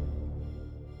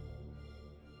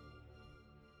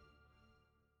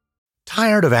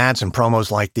 Tired of ads and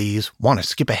promos like these? Want to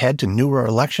skip ahead to newer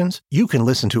elections? You can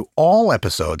listen to all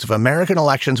episodes of American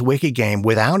Elections Wiki Game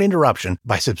without interruption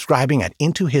by subscribing at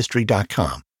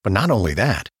intohistory.com. But not only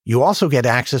that, you also get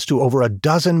access to over a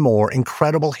dozen more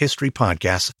incredible history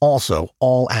podcasts, also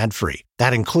all ad-free.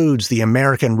 That includes the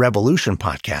American Revolution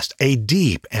podcast, a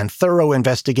deep and thorough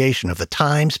investigation of the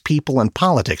times, people, and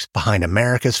politics behind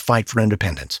America's fight for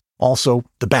independence. Also,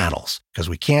 The Battles, because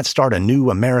we can't start a new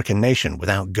American nation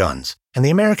without guns. And the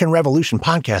American Revolution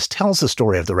podcast tells the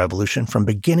story of the Revolution from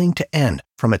beginning to end,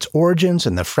 from its origins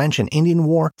in the French and Indian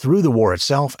War, through the war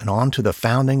itself, and on to the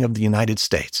founding of the United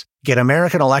States. Get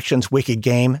American Elections Wicked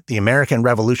Game, the American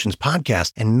Revolutions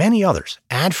podcast, and many others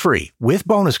ad-free with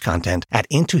bonus content at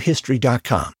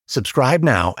intohistory.com. Subscribe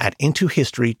now at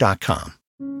intohistory.com.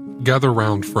 Gather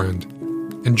round, friend,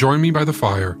 and join me by the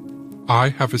fire. I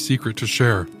have a secret to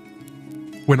share.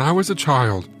 When I was a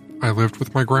child, I lived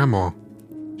with my grandma.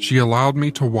 She allowed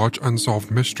me to watch unsolved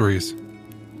mysteries.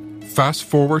 Fast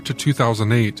forward to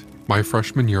 2008, my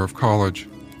freshman year of college.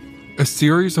 A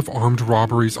series of armed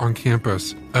robberies on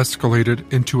campus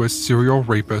escalated into a serial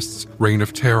rapist's reign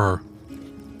of terror.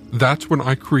 That's when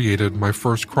I created my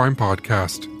first crime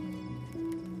podcast.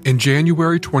 In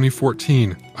January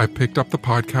 2014, I picked up the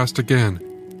podcast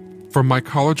again, from my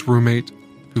college roommate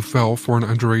who fell for an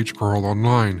underage girl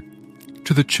online,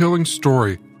 to the chilling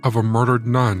story of a murdered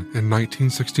nun in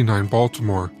 1969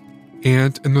 Baltimore,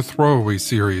 and in the Throwaway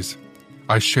series,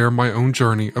 I share my own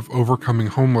journey of overcoming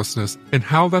homelessness and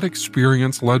how that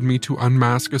experience led me to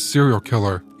unmask a serial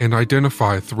killer and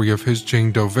identify 3 of his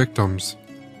Jane Doe victims.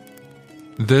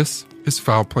 This is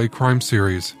Foul Play Crime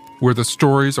Series, where the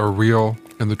stories are real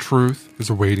and the truth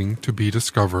is waiting to be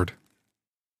discovered.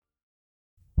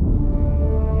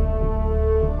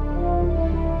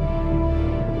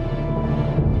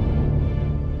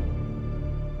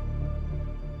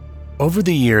 Over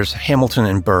the years, Hamilton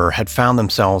and Burr had found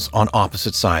themselves on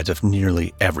opposite sides of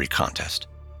nearly every contest.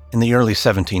 In the early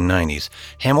 1790s,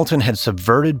 Hamilton had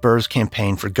subverted Burr's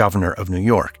campaign for governor of New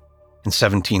York. In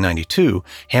 1792,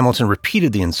 Hamilton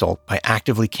repeated the insult by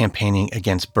actively campaigning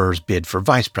against Burr's bid for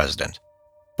vice president.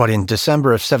 But in December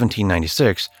of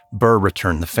 1796, Burr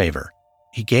returned the favor.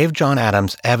 He gave John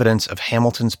Adams evidence of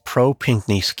Hamilton's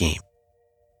pro-Pinckney scheme.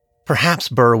 Perhaps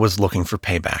Burr was looking for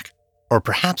payback. Or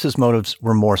perhaps his motives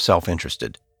were more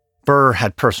self-interested. Burr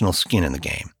had personal skin in the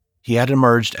game. He had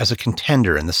emerged as a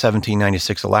contender in the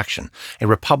 1796 election, a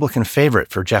Republican favorite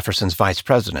for Jefferson's vice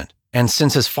president. And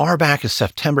since as far back as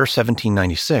September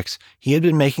 1796, he had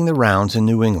been making the rounds in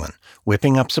New England,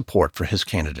 whipping up support for his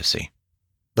candidacy.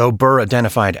 Though Burr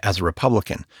identified as a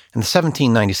Republican, in the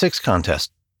 1796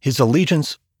 contest, his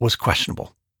allegiance was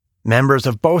questionable. Members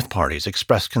of both parties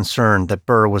expressed concern that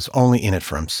Burr was only in it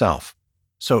for himself.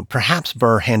 So perhaps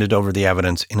Burr handed over the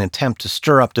evidence in an attempt to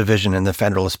stir up division in the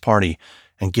Federalist Party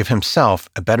and give himself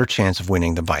a better chance of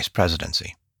winning the vice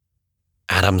presidency.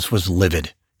 Adams was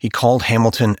livid. He called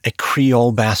Hamilton a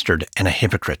Creole bastard and a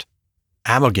hypocrite.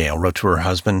 Abigail wrote to her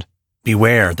husband,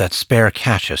 "Beware, that spare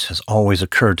Cassius has always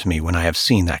occurred to me when I have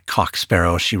seen that cock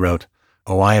sparrow," she wrote.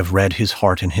 "Oh, I have read his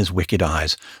heart in his wicked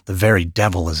eyes. The very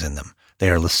devil is in them. They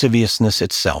are lasciviousness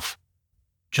itself."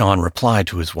 John replied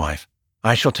to his wife,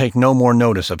 "I shall take no more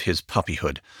notice of his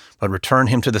puppyhood, but return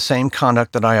him to the same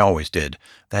conduct that I always did,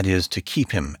 that is, to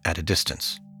keep him at a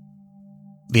distance."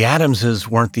 The Adamses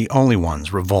weren't the only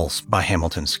ones revulsed by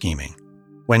Hamilton's scheming.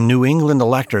 When New England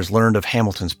electors learned of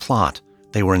Hamilton's plot,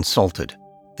 they were insulted.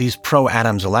 These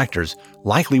pro-Adams electors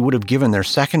likely would have given their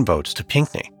second votes to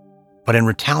Pinckney, but in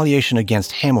retaliation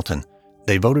against Hamilton,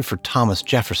 they voted for Thomas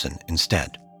Jefferson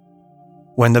instead.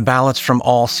 When the ballots from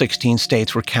all 16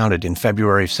 states were counted in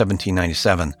February of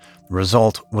 1797, the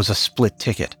result was a split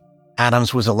ticket.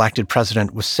 Adams was elected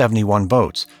president with 71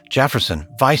 votes, Jefferson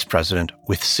vice president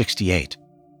with 68.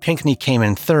 Pinckney came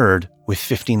in third with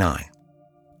 59.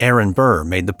 Aaron Burr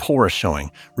made the poorest showing,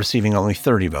 receiving only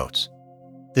 30 votes.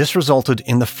 This resulted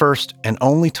in the first and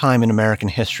only time in American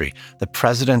history that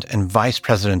president and vice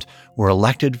president were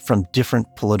elected from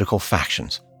different political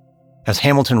factions. As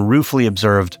Hamilton ruefully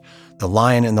observed, "The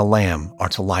lion and the lamb are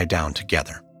to lie down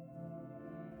together."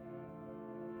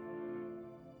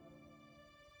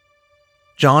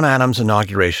 John Adams'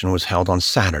 inauguration was held on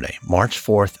Saturday, March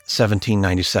 4th,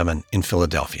 1797, in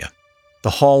Philadelphia. The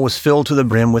hall was filled to the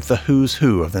brim with the who's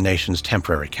who of the nation's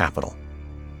temporary capital.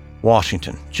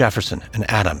 Washington, Jefferson, and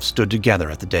Adams stood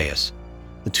together at the dais.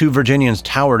 The 2 Virginians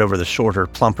towered over the shorter,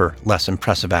 plumper, less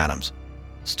impressive Adams.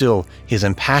 Still, his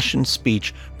impassioned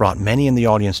speech brought many in the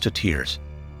audience to tears.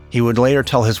 He would later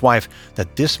tell his wife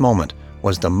that this moment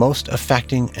was the most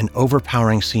affecting and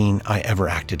overpowering scene I ever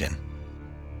acted in.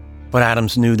 But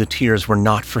Adams knew the tears were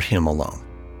not for him alone.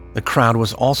 The crowd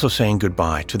was also saying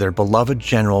goodbye to their beloved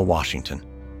General Washington.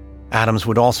 Adams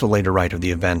would also later write of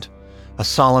the event, "A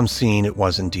solemn scene it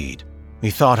was indeed.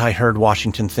 Methought I heard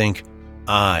Washington think,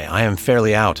 'I am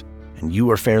fairly out, and you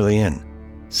are fairly in.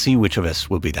 See which of us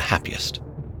will be the happiest.'"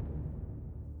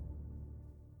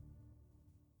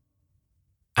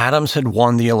 Adams had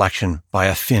won the election by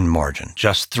a thin margin,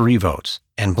 just 3 votes,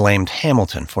 and blamed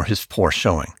Hamilton for his poor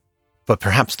showing. But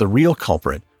perhaps the real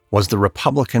culprit was the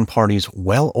Republican Party's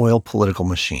well-oiled political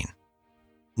machine.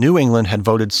 New England had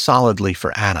voted solidly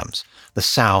for Adams, the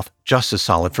South just as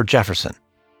solid for Jefferson.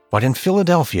 But in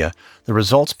Philadelphia, the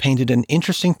results painted an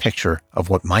interesting picture of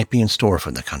what might be in store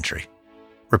for the country.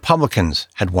 Republicans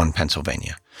had won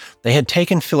Pennsylvania. They had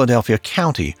taken Philadelphia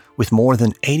County with more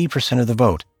than 80% of the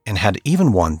vote and had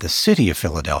even won the city of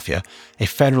Philadelphia, a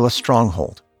Federalist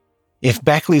stronghold. If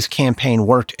Beckley's campaign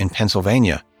worked in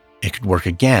Pennsylvania, it could work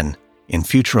again in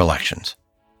future elections,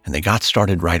 and they got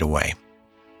started right away.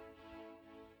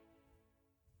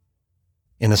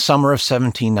 In the summer of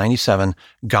 1797,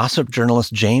 gossip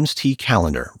journalist James T.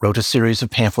 Callender wrote a series of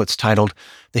pamphlets titled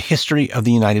The History of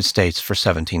the United States for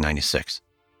 1796.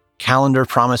 Callender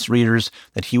promised readers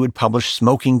that he would publish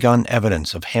smoking gun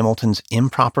evidence of Hamilton's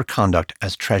improper conduct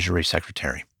as Treasury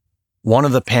Secretary. One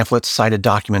of the pamphlets cited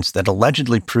documents that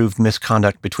allegedly proved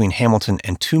misconduct between Hamilton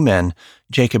and 2 men,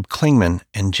 Jacob Clingman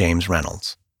and James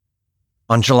Reynolds.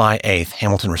 On July 8th,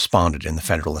 Hamilton responded in the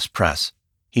Federalist Press.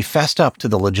 He fessed up to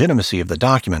the legitimacy of the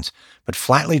documents, but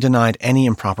flatly denied any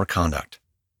improper conduct.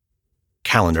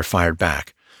 Callender fired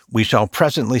back. "We shall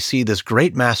presently see this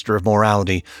great master of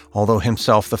morality, although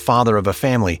himself the father of a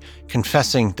family,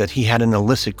 confessing that he had an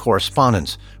illicit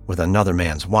correspondence with another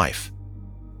man's wife."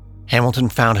 Hamilton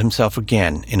found himself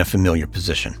again in a familiar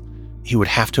position. He would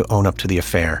have to own up to the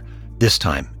affair, this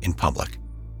time in public.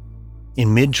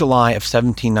 In mid-July of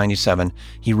 1797,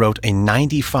 he wrote a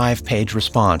 95-page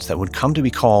response that would come to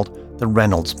be called the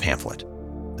Reynolds Pamphlet.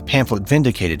 The pamphlet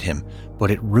vindicated him,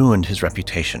 but it ruined his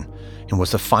reputation and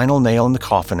was the final nail in the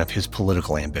coffin of his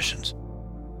political ambitions.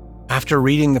 After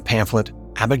reading the pamphlet,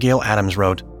 Abigail Adams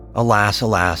wrote, "Alas,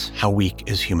 alas, how weak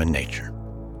is human nature."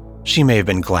 She may have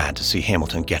been glad to see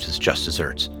Hamilton get his just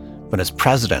deserts, but as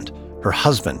president, her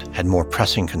husband had more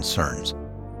pressing concerns.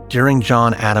 During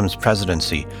John Adams'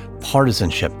 presidency,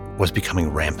 partisanship was becoming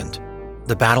rampant.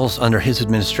 The battles under his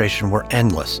administration were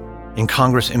endless. In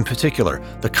Congress in particular,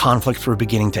 the conflicts were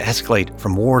beginning to escalate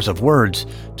from wars of words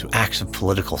to acts of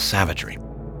political savagery.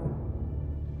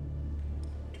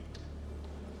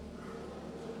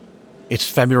 It's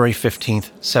February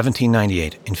 15th,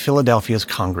 1798, in Philadelphia's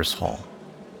Congress Hall.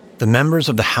 The members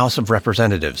of the House of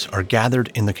Representatives are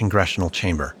gathered in the congressional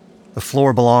chamber. The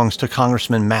floor belongs to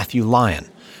Congressman Matthew Lyon,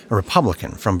 a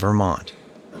Republican from Vermont.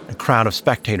 A crowd of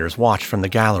spectators watch from the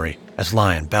gallery as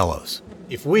Lyon bellows,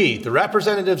 "If we, the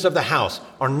representatives of the House,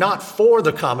 are not for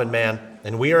the common man,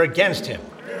 then we are against him.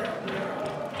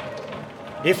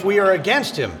 If we are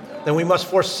against him, then we must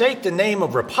forsake the name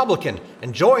of Republican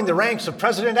and join the ranks of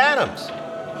President Adams."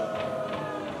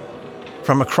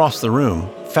 From across the room,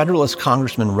 Federalist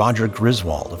Congressman Roger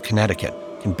Griswold of Connecticut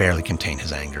can barely contain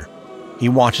his anger. He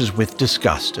watches with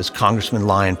disgust as Congressman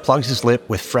Lyon plugs his lip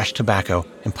with fresh tobacco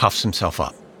and puffs himself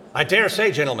up. "I dare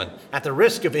say, gentlemen, at the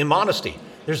risk of immodesty,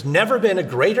 there's never been a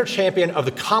greater champion of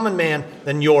the common man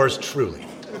than yours truly."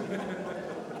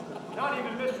 Not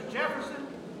even Mr. Jefferson?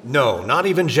 "No, not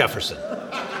even Jefferson."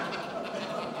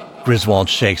 Griswold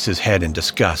shakes his head in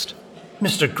disgust.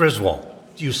 "Mr. Griswold,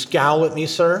 do you scowl at me,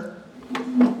 sir?"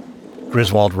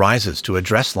 Griswold rises to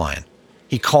address Lyon.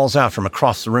 He calls out from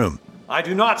across the room, I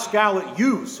do not scowl at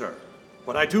you, sir,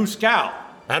 but I do scowl.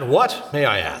 "At what, may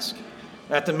I ask?"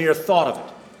 At the mere thought of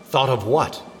it. "Thought of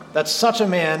what?" That such a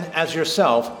man as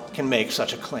yourself can make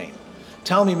such a claim.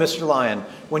 Tell me, Mr. Lyon,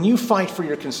 when you fight for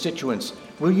your constituents,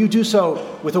 will you do so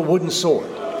with a wooden sword?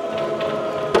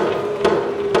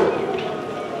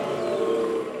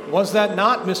 Was that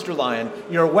not, Mr. Lyon,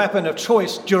 your weapon of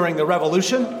choice during the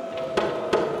Revolution?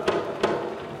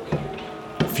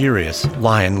 Furious,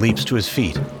 Lyon leaps to his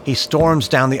feet. He storms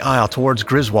down the aisle towards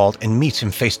Griswold and meets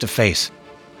him face to face.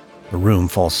 The room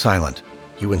falls silent.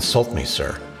 "You insult me,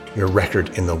 sir. Your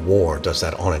record in the war does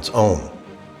that on its own.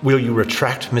 Will you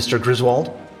retract, Mr. Griswold?"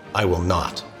 "I will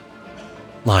not."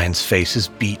 Lyon's face is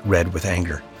beet red with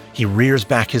anger. He rears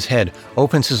back his head,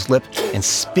 opens his lip, and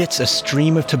spits a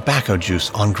stream of tobacco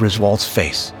juice on Griswold's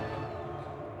face.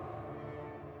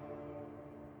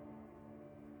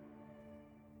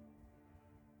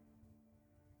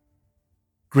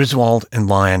 Griswold and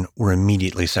Lyon were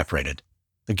immediately separated.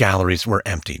 The galleries were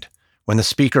emptied. When the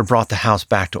speaker brought the House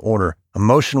back to order, A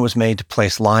motion was made to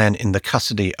place Lyon in the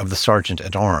custody of the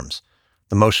sergeant-at-arms.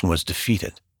 The motion was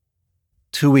defeated.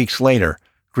 2 weeks later,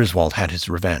 Griswold had his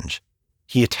revenge.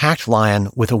 He attacked Lyon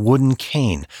with a wooden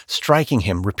cane, striking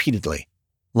him repeatedly.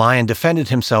 Lyon defended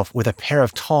himself with a pair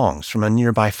of tongs from a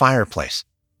nearby fireplace.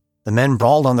 The men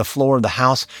brawled on the floor of the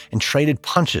house and traded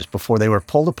punches before they were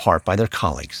pulled apart by their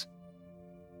colleagues.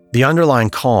 The underlying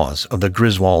cause of the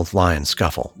Griswold-Lyon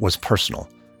scuffle was personal,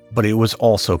 but it was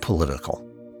also political.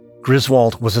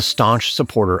 Griswold was a staunch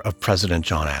supporter of President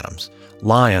John Adams.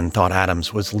 Lyon thought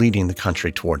Adams was leading the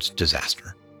country towards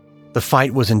disaster. The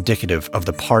fight was indicative of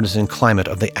the partisan climate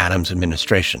of the Adams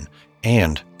administration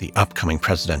and the upcoming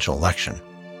presidential election.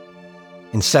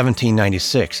 In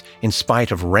 1796, in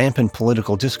spite of rampant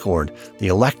political discord, the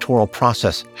electoral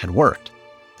process had worked.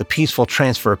 The peaceful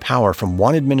transfer of power from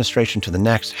one administration to the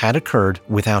next had occurred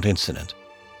without incident.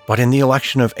 But in the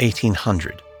election of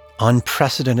 1800,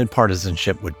 unprecedented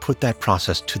partisanship would put that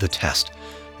process to the test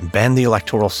and bend the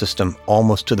electoral system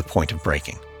almost to the point of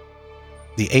breaking.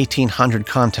 The 1800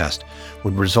 contest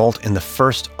would result in the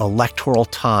first electoral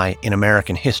tie in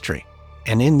American history,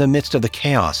 and in the midst of the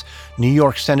chaos, New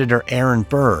York Senator Aaron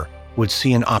Burr would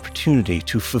see an opportunity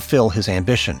to fulfill his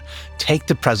ambition, take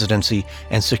the presidency,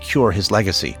 and secure his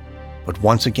legacy. But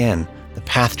once again, the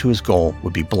path to his goal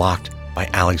would be blocked by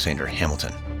Alexander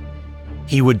Hamilton.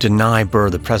 He would deny Burr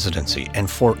the presidency and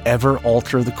forever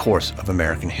alter the course of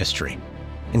American history.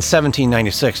 In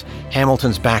 1796,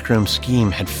 Hamilton's backroom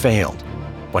scheme had failed,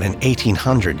 but in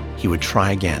 1800, he would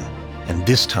try again. And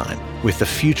this time, with the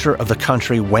future of the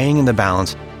country weighing in the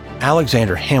balance,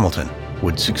 Alexander Hamilton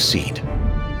would succeed.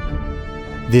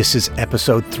 This is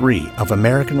Episode 3 of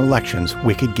American Elections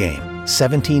Wicked Game,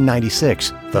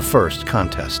 1796, the first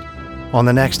contest. On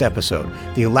the next episode,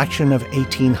 the election of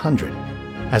 1800.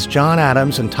 As John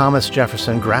Adams and Thomas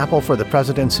Jefferson grapple for the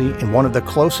presidency in one of the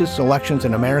closest elections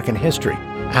in American history,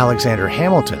 Alexander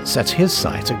Hamilton sets his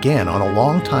sights again on a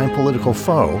longtime political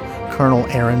foe, Colonel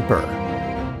Aaron Burr.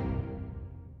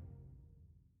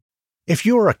 If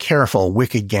you're a careful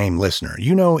Wicked Game listener,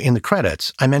 you know in the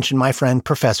credits I mentioned my friend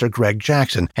Professor Greg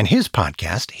Jackson and his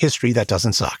podcast, History That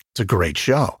Doesn't Suck. It's a great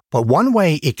show. But one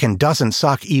way it doesn't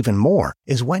suck even more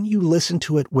is when you listen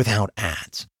to it without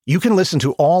ads. You can listen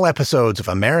to all episodes of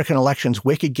American Elections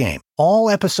Wicked Game, all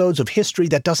episodes of History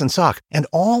That Doesn't Suck, and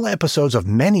all episodes of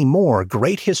many more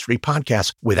great history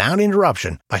podcasts without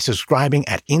interruption by subscribing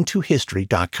at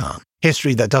intohistory.com.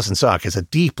 History That Doesn't Suck is a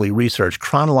deeply researched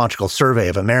chronological survey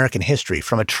of American history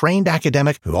from a trained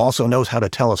academic who also knows how to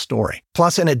tell a story.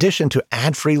 Plus, in addition to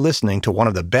ad-free listening to one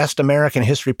of the best American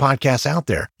history podcasts out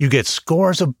there, you get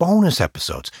scores of bonus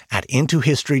episodes at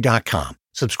intohistory.com.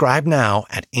 Subscribe now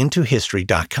at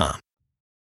intohistory.com.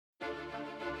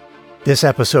 This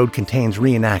episode contains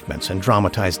reenactments and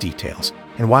dramatized details,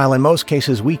 and while in most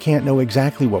cases we can't know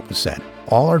exactly what was said,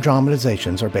 all our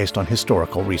dramatizations are based on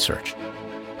historical research.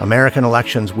 American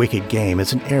Elections Wicked Game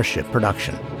is an Airship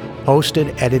production.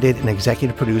 Hosted, edited, and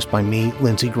executive produced by me,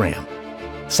 Lindsey Graham.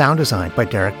 Sound designed by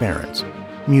Derek Behrens.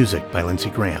 Music by Lindsey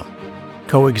Graham.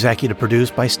 Co-executive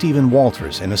produced by Stephen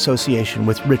Walters in association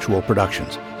with Ritual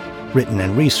Productions. Written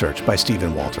and researched by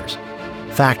Stephen Walters.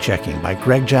 Fact-checking by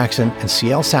Greg Jackson and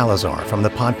C.L. Salazar from the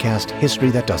podcast History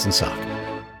That Doesn't Suck.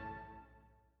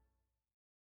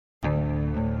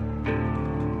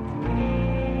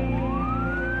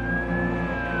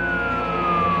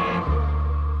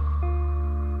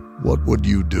 What would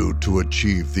you do to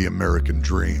achieve the American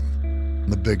dream?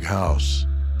 The big house,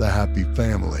 the happy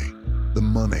family, the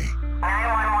money.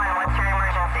 911, what's your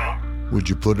emergency? Would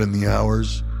you put in the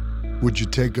hours? Would you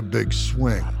take a big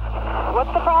swing?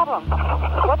 What's the problem?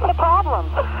 What's the problem?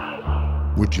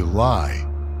 Would you lie?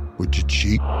 Would you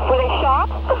cheat? Would they shop?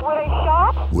 Would they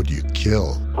shop? Would you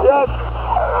kill? Yes.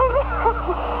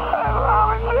 My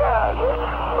mom is dead.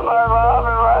 My mom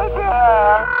is right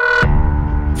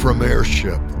there. From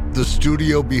Airship, the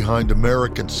studio behind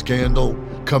American Scandal,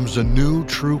 comes a new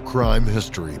true crime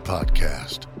history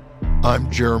podcast.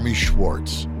 I'm Jeremy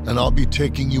Schwartz, and I'll be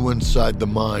taking you inside the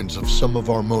minds of some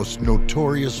of our most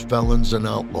notorious felons and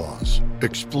outlaws,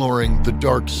 exploring the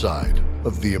dark side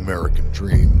of the American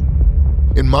dream.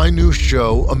 In my new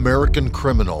show, American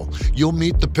Criminal, you'll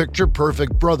meet the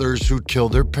picture-perfect brothers who'd kill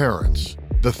their parents,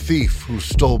 the thief who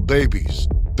stole babies,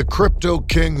 the crypto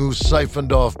king who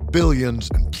siphoned off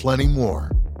billions, and plenty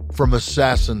more. From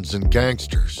assassins and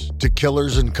gangsters to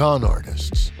killers and con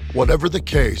artists. Whatever the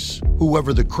case,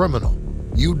 whoever the criminal,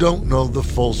 you don't know the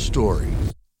full story.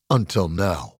 Until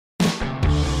now.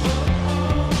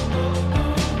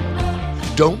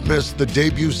 Don't miss the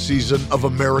debut season of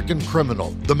American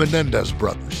Criminal, The Menendez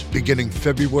Brothers, beginning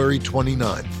February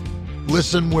 29th.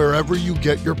 Listen wherever you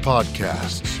get your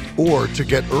podcasts, or to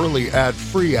get early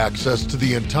ad-free access to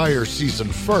the entire season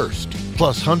first,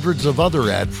 plus hundreds of other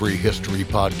ad-free history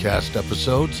podcast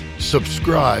episodes,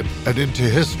 subscribe at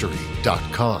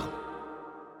intohistory.com.